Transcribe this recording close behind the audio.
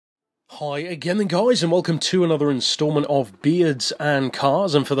Hi again then guys, and welcome to another instalment of Beards and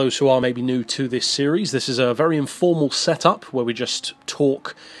Cars. And for those who are maybe new to this series, this is a very informal setup where we just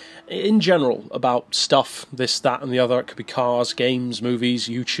talk in general about stuff, this, that and the other. It could be cars, games, movies,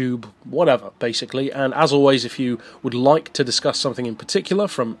 YouTube, whatever basically. And as always, if you would like to discuss something in particular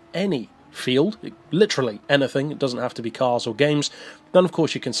from any field, literally anything, it doesn't have to be cars or games, then of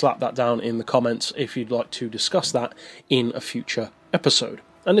course you can slap that down in the comments if you'd like to discuss that in a future episode.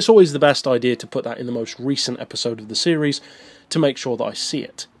 And it's always the best idea to put that in the most recent episode of the series to make sure that I see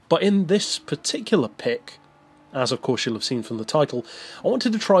it. But in this particular pick, as of course you'll have seen from the title, I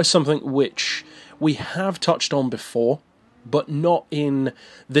wanted to try something which we have touched on before, but not in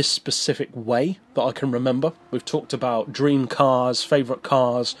this specific way that I can remember. We've talked about dream cars, favourite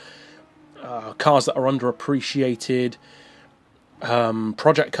cars, cars that are underappreciated,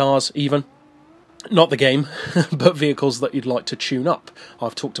 project cars even. Not the game, but vehicles that you'd like to tune up.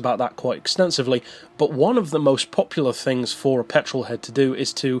 I've talked about that quite extensively, but one of the most popular things for a petrol head to do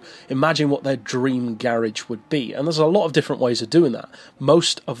is to imagine what their dream garage would be, and there's a lot of different ways of doing that.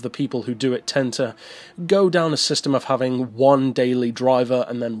 Most of the people who do it tend to go down a system of having one daily driver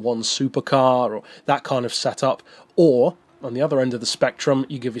and then one supercar, or that kind of setup, or on the other end of the spectrum,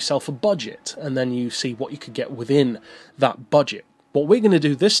 you give yourself a budget, and then you see what you could get within that budget. What we're going to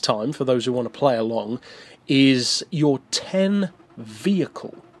do this time, for those who want to play along, is your 10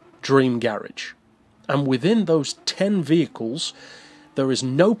 vehicle dream garage. And within those 10 vehicles, there is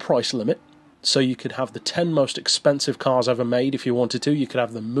no price limit, so you could have the 10 most expensive cars ever made if you wanted to. You could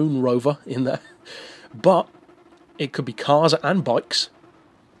have the Moon Rover in there. But it could be cars and bikes.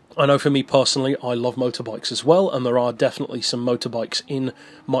 I know for me personally, I love motorbikes as well, and there are definitely some motorbikes in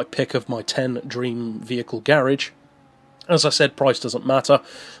my pick of my 10 dream vehicle garage. As I said, price doesn't matter,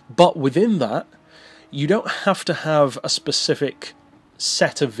 but within that, you don't have to have a specific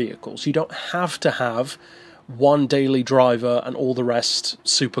set of vehicles. You don't have to have one daily driver and all the rest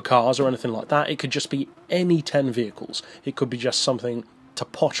supercars or anything like that. It could just be any 10 vehicles. It could be just something to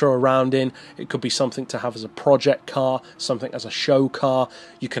potter around in. It could be something to have as a project car, something as a show car.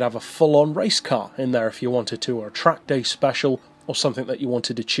 You could have a full-on race car in there if you wanted to, or a track day special, or something that you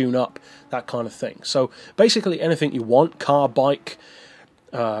wanted to tune up, that kind of thing. So basically anything you want, car, bike,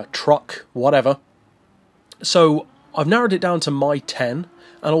 truck, whatever. So I've narrowed it down to my 10,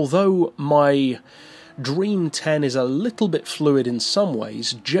 and although my dream 10 is a little bit fluid in some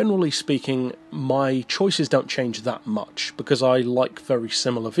ways, generally speaking, my choices don't change that much, because I like very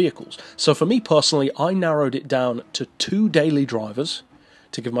similar vehicles. So for me personally, I narrowed it down to 2 daily drivers,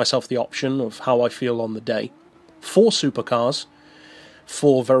 to give myself the option of how I feel on the day, 4 supercars,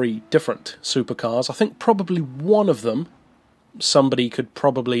 4 very different supercars. I think probably one of them somebody could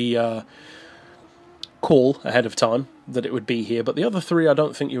probably call ahead of time that it would be here, but the other 3 I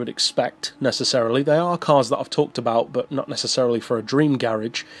don't think you would expect necessarily. They are cars that I've talked about, but not necessarily for a dream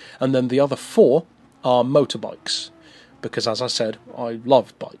garage. And then the other 4 are motorbikes, because as I said, I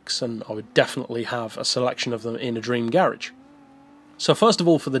love bikes, and I would definitely have a selection of them in a dream garage. So first of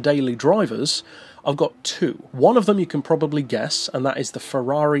all, for the daily drivers, I've got 2. One of them you can probably guess, and that is the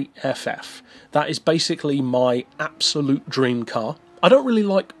Ferrari FF. That is basically my absolute dream car. I don't really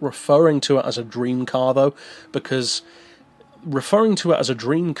like referring to it as a dream car though, because referring to it as a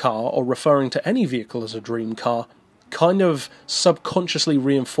dream car, or referring to any vehicle as a dream car, kind of subconsciously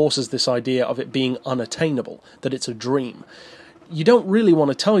reinforces this idea of it being unattainable, that it's a dream. You don't really want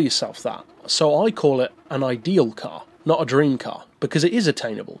to tell yourself that, so I call it an ideal car, not a dream car, because it is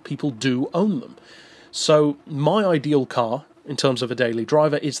attainable. People do own them. So my ideal car, in terms of a daily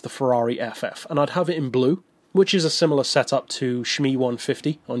driver, is the Ferrari FF, and I'd have it in blue, which is a similar setup to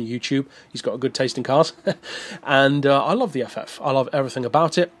Shmee150 on YouTube. He's got a good taste in cars, and I love the FF. I love everything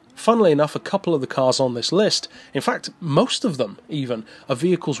about it. Funnily enough, a couple of the cars on this list, in fact, most of them even, are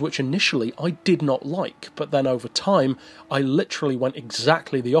vehicles which initially I did not like, but then over time, I literally went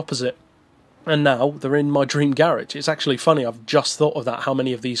exactly the opposite, and now they're in my dream garage. It's actually funny, I've just thought of that, how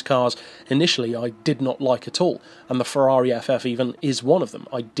many of these cars initially I did not like at all, and the Ferrari FF even is one of them.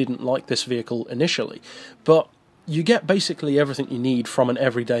 I didn't like this vehicle initially, but you get basically everything you need from an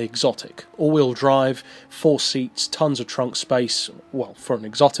everyday exotic. All-wheel drive, 4 seats, tons of trunk space, well, for an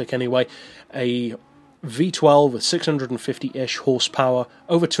exotic anyway, a V12 with 650-ish horsepower,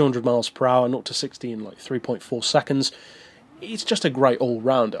 over 200 miles per hour, 0 to 60 in like 3.4 seconds. It's just a great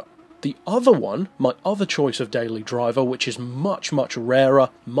all-rounder. The other one, my other choice of daily driver, which is much, much rarer,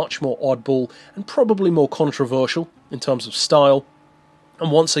 much more oddball, and probably more controversial in terms of style,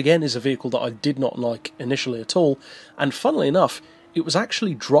 and once again is a vehicle that I did not like initially at all, and funnily enough, it was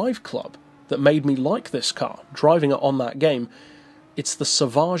actually Drive Club that made me like this car, driving it on that game, It's the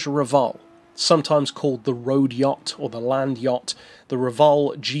Sauvage Raval, sometimes called the road yacht or the land yacht, the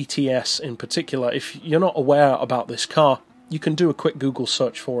Raval GTS in particular. If you're not aware about this car, you can do a quick Google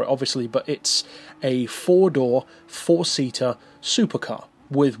search for it, obviously, but it's a four-door, four-seater supercar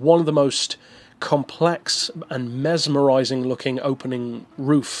with one of the most complex and mesmerizing looking opening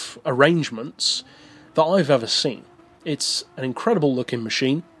roof arrangements that I've ever seen. It's an incredible looking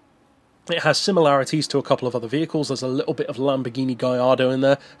machine. It has similarities to a couple of other vehicles. There's a little bit of Lamborghini Gallardo in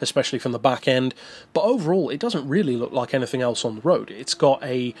there, especially from the back end. But overall, it doesn't really look like anything else on the road. It's got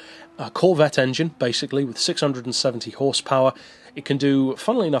a Corvette engine, basically, with 670 horsepower. It can do,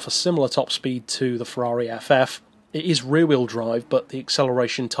 funnily enough, a similar top speed to the Ferrari FF. It is rear-wheel drive, but the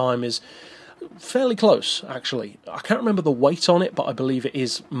acceleration time is fairly close, actually. I can't remember the weight on it, but I believe it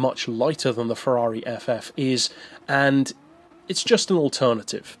is much lighter than the Ferrari FF is, and it's just an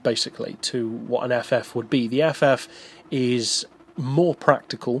alternative, basically, to what an FF would be. The FF is more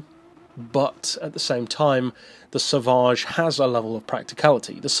practical, but at the same time, the Sauvage has a level of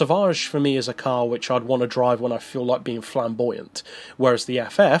practicality. The Sauvage, for me, is a car which I'd want to drive when I feel like being flamboyant, whereas the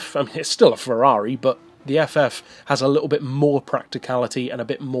FF, I mean, it's still a Ferrari, but the FF has a little bit more practicality and a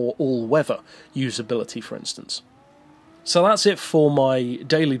bit more all-weather usability, for instance. So that's it for my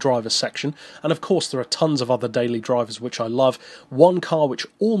daily driver section, and of course there are tons of other daily drivers which I love. One car which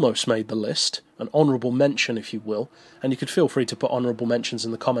almost made the list, an honourable mention if you will, and you could feel free to put honourable mentions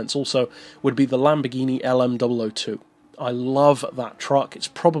in the comments also, would be the Lamborghini LM002. I love that truck. It's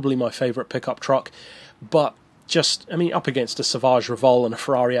probably my favourite pickup truck, but up against a Sauvage Raval and a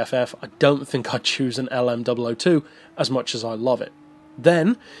Ferrari FF, I don't think I'd choose an LM002 as much as I love it.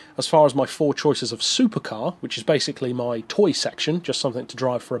 Then, as far as my 4 choices of supercar, which is basically my toy section, just something to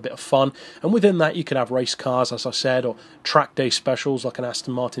drive for a bit of fun, and within that you could have race cars, as I said, or track day specials like an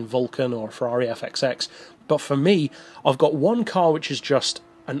Aston Martin Vulcan or a Ferrari FXX. But for me, I've got one car which is just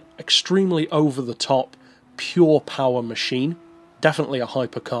an extremely over-the-top, pure power machine, definitely a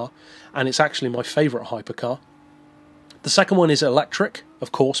hypercar, and it's actually my favourite hypercar. The second one is electric,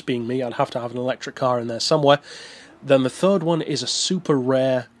 of course, being me, I'd have to have an electric car in there somewhere. Then the third one is a super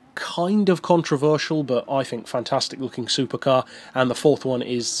rare, kind of controversial, but I think fantastic looking supercar. And the fourth one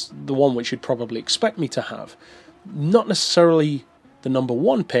is the one which you'd probably expect me to have. Not necessarily the number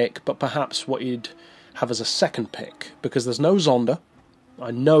one pick, but perhaps what you'd have as a second pick, because there's no Zonda. I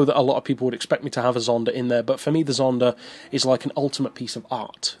know that a lot of people would expect me to have a Zonda in there, but for me the Zonda is like an ultimate piece of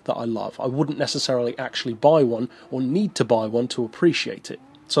art that I love. I wouldn't necessarily actually buy one or need to buy one to appreciate it.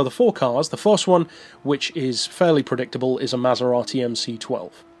 So the 4 cars, the first one, which is fairly predictable, is a Maserati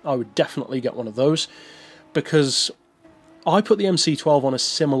MC12. I would definitely get one of those, because I put the MC12 on a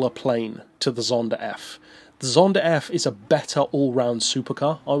similar plane to the Zonda F. The Zonda F is a better all-round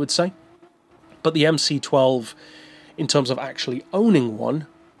supercar, I would say, but the MC12, in terms of actually owning one,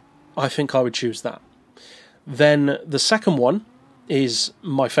 I think I would choose that. Then the second one is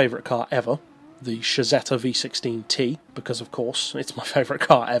my favourite car ever, the Chazetta V16T, because of course it's my favourite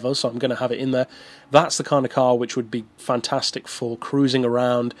car ever, so I'm going to have it in there. That's the kind of car which would be fantastic for cruising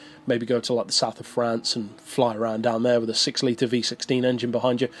around, maybe go to like the south of France and fly around down there with a 6-litre V16 engine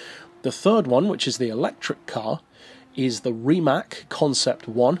behind you. The third one, which is the electric car, is the Rimac Concept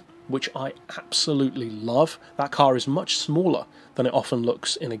 1, which I absolutely love. That car is much smaller than it often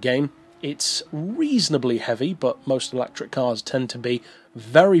looks in a game. It's reasonably heavy, but most electric cars tend to be.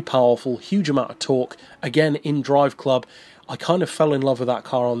 Very powerful, huge amount of torque. Again, in Drive Club, I kind of fell in love with that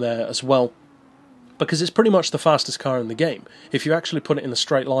car on there as well, because it's pretty much the fastest car in the game. If you actually put it in a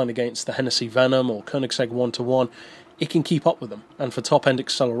straight line against the Hennessy Venom or Koenigsegg 1-to-1, it can keep up with them, and for top-end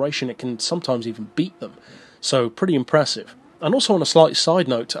acceleration it can sometimes even beat them. So pretty impressive. And also on a slight side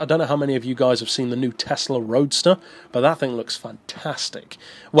note, I don't know how many of you guys have seen the new Tesla Roadster, but that thing looks fantastic.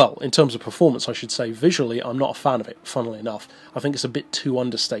 Well, in terms of performance, I should say, visually, I'm not a fan of it, funnily enough. I think it's a bit too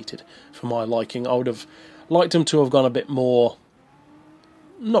understated for my liking. I would have liked them to have gone a bit more,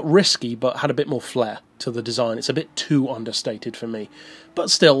 not risky, but had a bit more flair to the design. It's a bit too understated for me.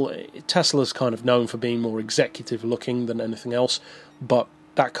 But still, Tesla's kind of known for being more executive looking than anything else, but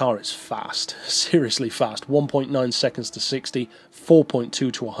that car is fast, seriously fast. 1.9 seconds to 60, 4.2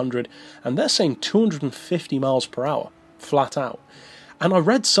 to 100, and they're saying 250 miles per hour, flat out. And I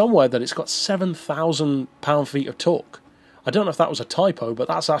read somewhere that it's got 7,000 pound-feet of torque. I don't know if that was a typo, but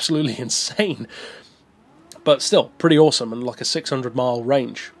that's absolutely insane. But still, pretty awesome, and like a 600-mile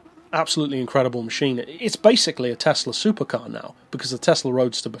range. Absolutely incredible machine. It's basically a Tesla supercar now, because the Tesla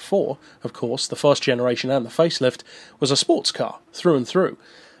Roadster before, of course, the first generation and the facelift, was a sports car, through and through.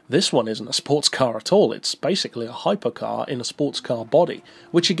 This one isn't a sports car at all. It's basically a hypercar in a sports car body,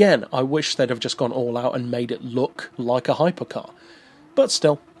 which again, I wish they'd have just gone all out and made it look like a hypercar. But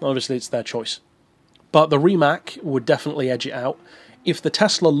still, obviously it's their choice. But the Rimac would definitely edge it out. If the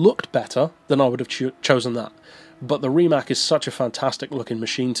Tesla looked better, then I would have chosen that. But the Rimac is such a fantastic looking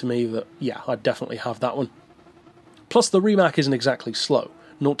machine to me that, yeah, I'd definitely have that one. Plus the Rimac isn't exactly slow.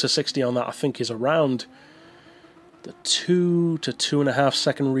 0 to 60 on that I think is around the 2 to 2.5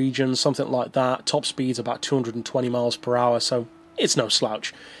 second region, something like that. Top speed's about 220 miles per hour, so it's no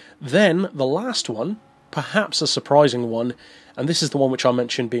slouch. Then the last one, perhaps a surprising one, and this is the one which I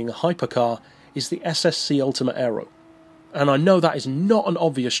mentioned being a hypercar, is the SSC Ultimate Aero. And I know that is not an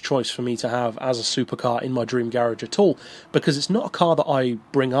obvious choice for me to have as a supercar in my dream garage at all, because it's not a car that I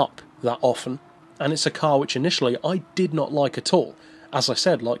bring up that often, and it's a car which initially I did not like at all, as I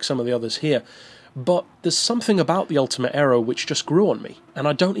said, like some of the others here. But there's something about the Ultimate Aero which just grew on me, and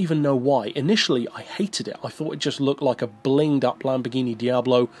I don't even know why. Initially, I hated it. I thought it just looked like a blinged up Lamborghini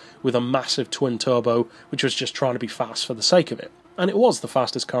Diablo with a massive twin turbo, which was just trying to be fast for the sake of it. And it was the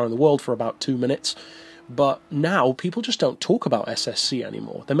fastest car in the world for about 2 minutes. But now, people just don't talk about SSC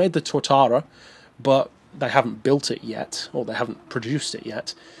anymore. They made the Tortara, but they haven't built it yet, or they haven't produced it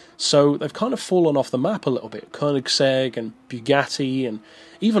yet. So they've kind of fallen off the map a little bit. Koenigsegg and Bugatti and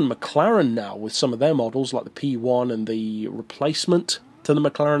even McLaren now with some of their models like the P1 and the replacement to the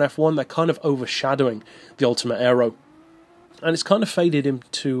McLaren F1, they're kind of overshadowing the Ultimate Aero. And it's kind of faded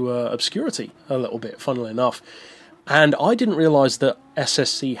into obscurity a little bit, funnily enough. And I didn't realise that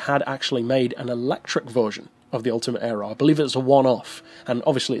SSC had actually made an electric version of the Ultimate Aero. I believe it was a one-off, and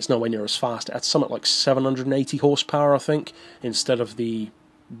obviously it's nowhere near as fast. It had something like 780 horsepower, I think, instead of the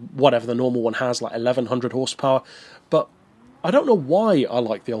whatever the normal one has, like 1100 horsepower. But I don't know why I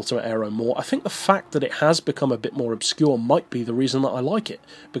like the Ultimate Aero more. I think the fact that it has become a bit more obscure might be the reason that I like it,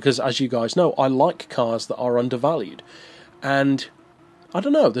 because as you guys know, I like cars that are undervalued. And I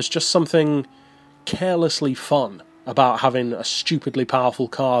don't know, there's just something carelessly fun about having a stupidly powerful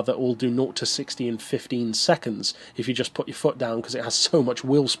car that will do 0 to 60 in 15 seconds if you just put your foot down because it has so much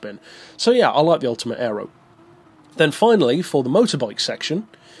wheel spin. So yeah, I like the Ultimate Aero. Then finally, for the motorbike section,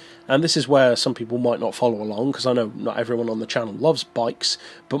 and this is where some people might not follow along because I know not everyone on the channel loves bikes,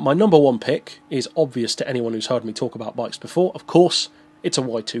 but my number one pick is obvious to anyone who's heard me talk about bikes before. Of course, it's a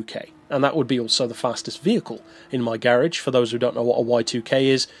Y2K, and that would be also the fastest vehicle in my garage. For those who don't know what a Y2K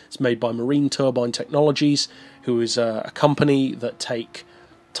is, it's made by Marine Turbine Technologies, who is a company that take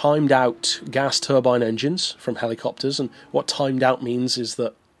timed out gas turbine engines from helicopters. And what timed out means is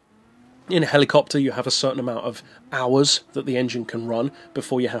that in a helicopter you have a certain amount of hours that the engine can run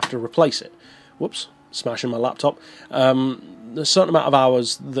before you have to replace it. Whoops, smashing my laptop. A certain amount of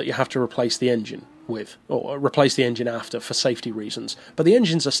hours that you have to replace the engine with, or replace the engine after for safety reasons. But the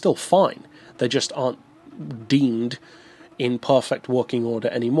engines are still fine. They just aren't deemed in perfect working order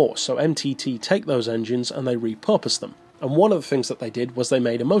anymore. So MTT take those engines and they repurpose them. And one of the things that they did was they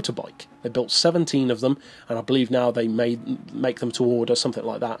made a motorbike. They built 17 of them, and I believe now they make them to order, something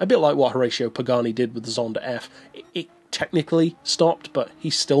like that. A bit like what Horatio Pagani did with the Zonda F. It technically stopped, but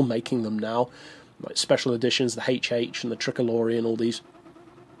he's still making them now. Like special editions, the HH and the Tricolore and all these.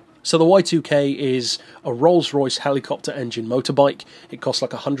 So the Y2K is a Rolls-Royce helicopter engine motorbike. It costs like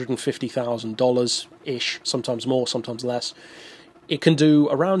 $150,000-ish, sometimes more, sometimes less. It can do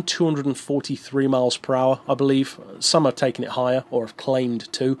around 243 miles per hour, I believe. Some have taken it higher, or have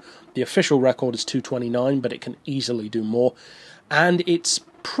claimed to. The official record is 229, but it can easily do more. And it's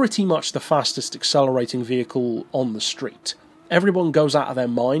pretty much the fastest accelerating vehicle on the street. Everyone goes out of their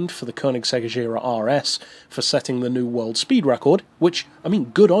mind for the Koenigsegg Agera RS for setting the new world speed record, which, I mean,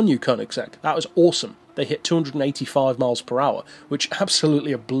 good on you, Koenigsegg. That was awesome. They hit 285 miles per hour, which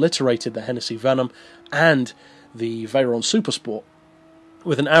absolutely obliterated the Hennessy Venom and the Veyron Supersport,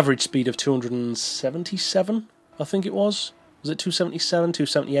 with an average speed of 277, I think it was. Was it 277,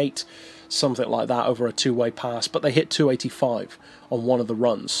 278? Something like that over a two-way pass, but they hit 285 on one of the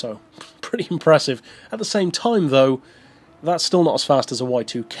runs, so pretty impressive. At the same time, though, that's still not as fast as a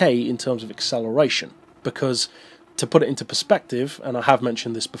Y2K in terms of acceleration, because, to put it into perspective, and I have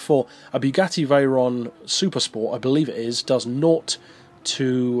mentioned this before, a Bugatti Veyron Supersport, I believe it is, does 0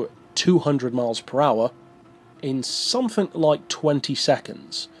 to 200 miles per hour in something like 20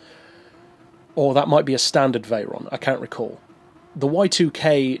 seconds. Or that might be a standard Veyron, I can't recall. The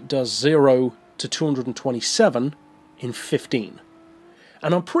Y2K does 0 to 227 in 15.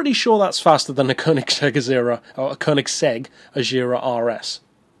 And I'm pretty sure that's faster than a Koenigsegg Agera RS.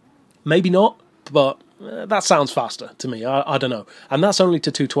 Maybe not, but that sounds faster to me. I don't know. And that's only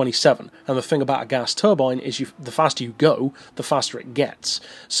to 227. And the thing about a gas turbine is the faster you go, the faster it gets.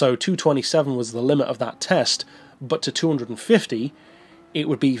 So 227 was the limit of that test, but to 250, it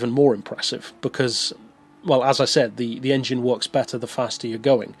would be even more impressive, because well, as I said, the engine works better the faster you're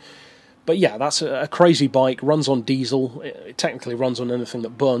going. But yeah, that's a crazy bike, runs on diesel. It technically runs on anything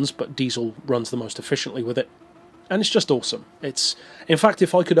that burns, but diesel runs the most efficiently with it. And it's just awesome. In fact,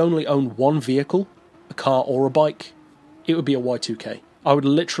 if I could only own one vehicle, a car or a bike, it would be a Y2K. I would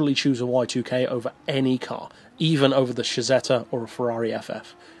literally choose a Y2K over any car, even over the Chizeta or a Ferrari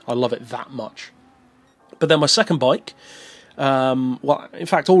FF. I love it that much. But then my second bike, well, in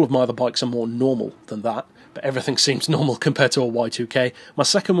fact, all of my other bikes are more normal than that, but everything seems normal compared to a Y2K. My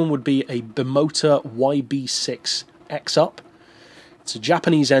second one would be a Bimota YB6 X-Up. It's a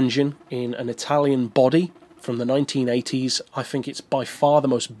Japanese engine in an Italian body from the 1980s. I think it's by far the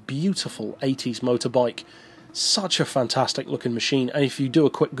most beautiful 80s motorbike. Such a fantastic looking machine, and if you do a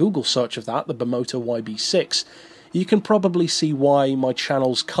quick Google search of that, the Bimota YB6, you can probably see why my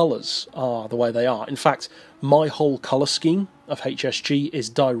channel's colours are the way they are. In fact, my whole colour scheme of HSG is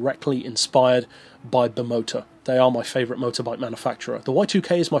directly inspired by Bimota. They are my favourite motorbike manufacturer. The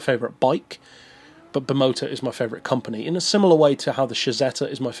Y2K is my favourite bike, but Bimota is my favourite company, in a similar way to how the Chizeta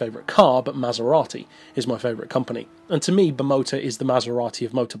is my favourite car, but Maserati is my favourite company. And to me, Bimota is the Maserati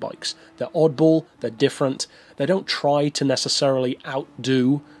of motorbikes. They're oddball, they're different, they don't try to necessarily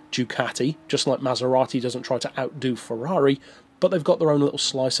outdo Ducati, just like Maserati doesn't try to outdo Ferrari, but they've got their own little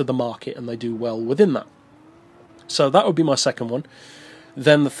slice of the market and they do well within that. So that would be my second one.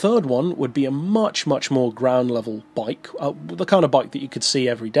 Then the third one would be a much more ground level bike, the kind of bike that you could see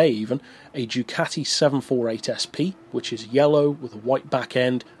every day even, a Ducati 748 SP, which is yellow with a white back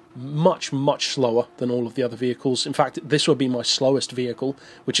end, much slower than all of the other vehicles. In fact, this would be my slowest vehicle,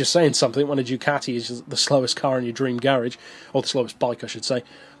 which is saying something when a Ducati is the slowest car in your dream garage, or the slowest bike I should say.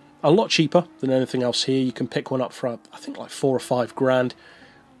 A lot cheaper than anything else here. You can pick one up for I think like 4 or 5 grand.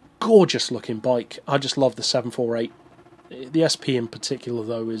 Gorgeous looking bike. I just love the 748. The SP in particular,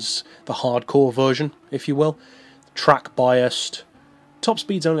 though, is the hardcore version, if you will. Track biased. Top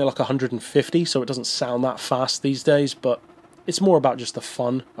speed's only like 150, so it doesn't sound that fast these days, but it's more about just the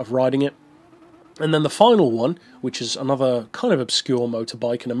fun of riding it. And then the final one, which is another kind of obscure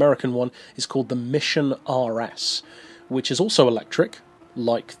motorbike, an American one, is called the Mission RS, which is also electric,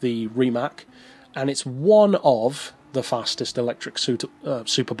 like the Rimac, and it's one of the fastest electric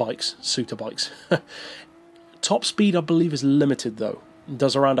superbikes. Top speed, I believe, is limited, though. It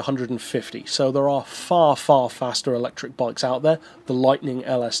does around 150, so there are far faster electric bikes out there. The Lightning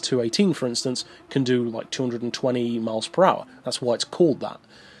LS218, for instance, can do like 220 miles per hour. That's why it's called that.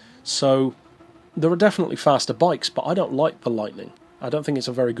 So there are definitely faster bikes, but I don't like the Lightning. I don't think it's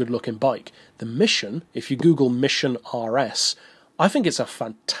a very good-looking bike. The Mission, if you Google Mission RS, I think it's a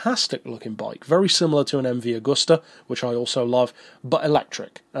fantastic-looking bike, very similar to an MV Agusta, which I also love, but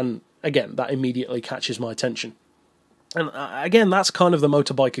electric, and again, that immediately catches my attention. And again, that's kind of the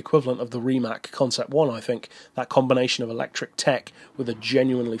motorbike equivalent of the Rimac Concept 1, I think. That combination of electric tech with a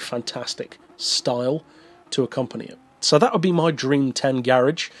genuinely fantastic style to accompany it. So that would be my Dream 10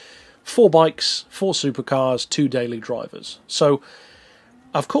 garage. 4 bikes, 4 supercars, 2 daily drivers. So,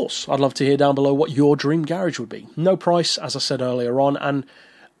 of course, I'd love to hear down below what your dream garage would be. No price, as I said earlier on, and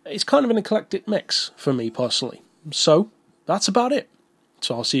it's kind of an eclectic mix for me personally. So, that's about it.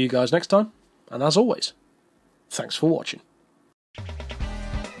 So I'll see you guys next time, and as always, thanks for watching.